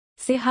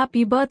Say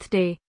happy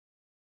birthday.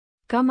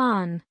 Come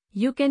on,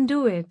 you can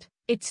do it.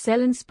 It's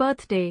Elin's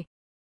birthday.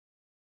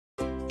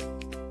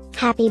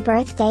 Happy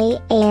birthday,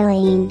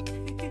 Elin.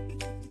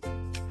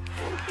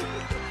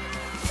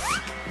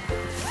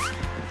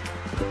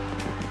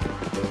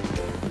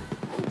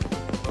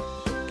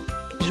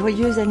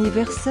 Joyeux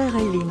anniversaire,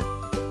 Elin.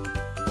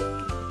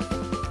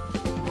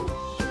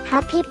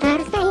 Happy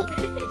birthday,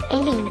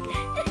 Elin.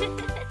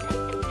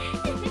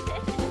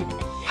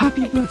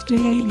 Happy birthday,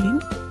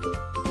 Elin.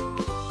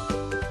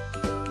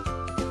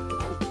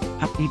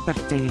 Happy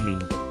birthday,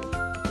 Elin.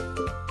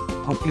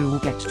 Hope you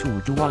get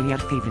to do all your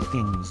favorite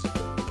things.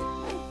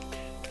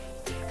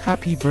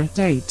 Happy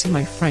birthday to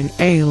my friend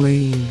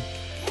Elin.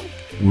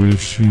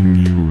 Wishing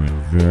you a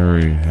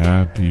very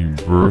happy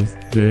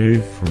birthday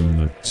from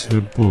the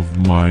tip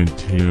of my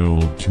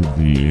tail to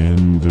the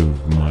end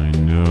of my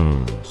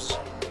nose.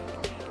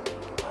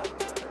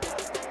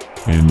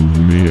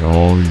 And may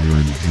all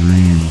your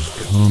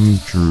dreams come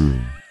true.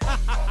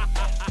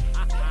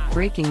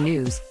 Breaking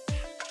news.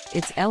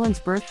 It's Ellen's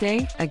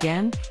birthday,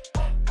 again?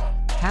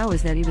 How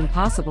is that even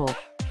possible?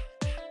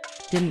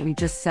 Didn't we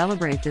just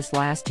celebrate this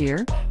last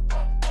year?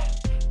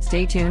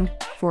 Stay tuned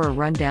for a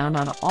rundown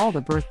on all the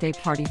birthday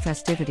party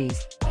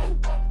festivities.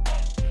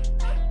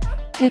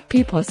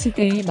 Happy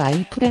birthday,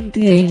 my friend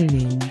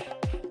Elin.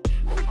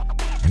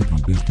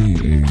 Happy birthday,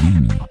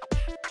 Elin.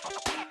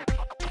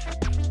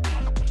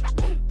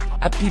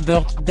 Happy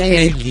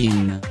birthday,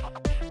 Elin.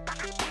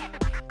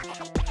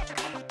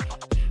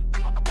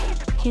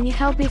 Can you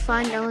help me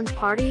find Ellen's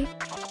party?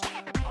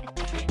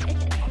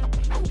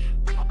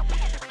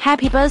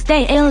 Happy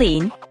birthday,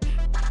 Elin.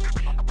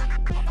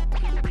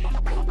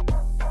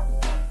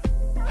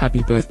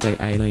 Happy birthday,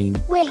 Elin.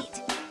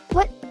 Wait,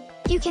 what?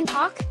 You can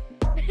talk?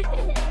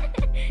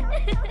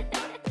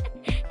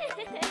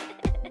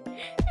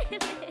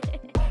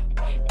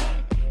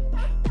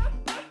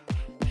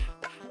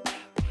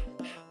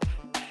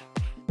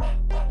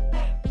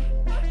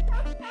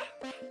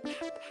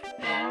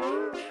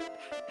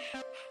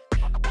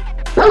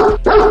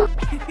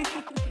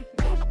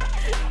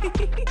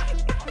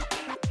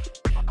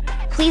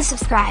 Please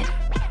subscribe,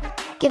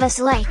 give us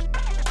a like,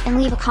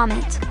 and leave a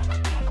comment.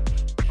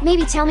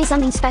 Maybe tell me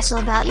something special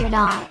about your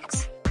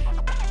dogs.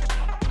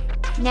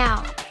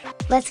 Now,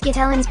 let's get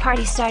Ellen's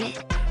party started.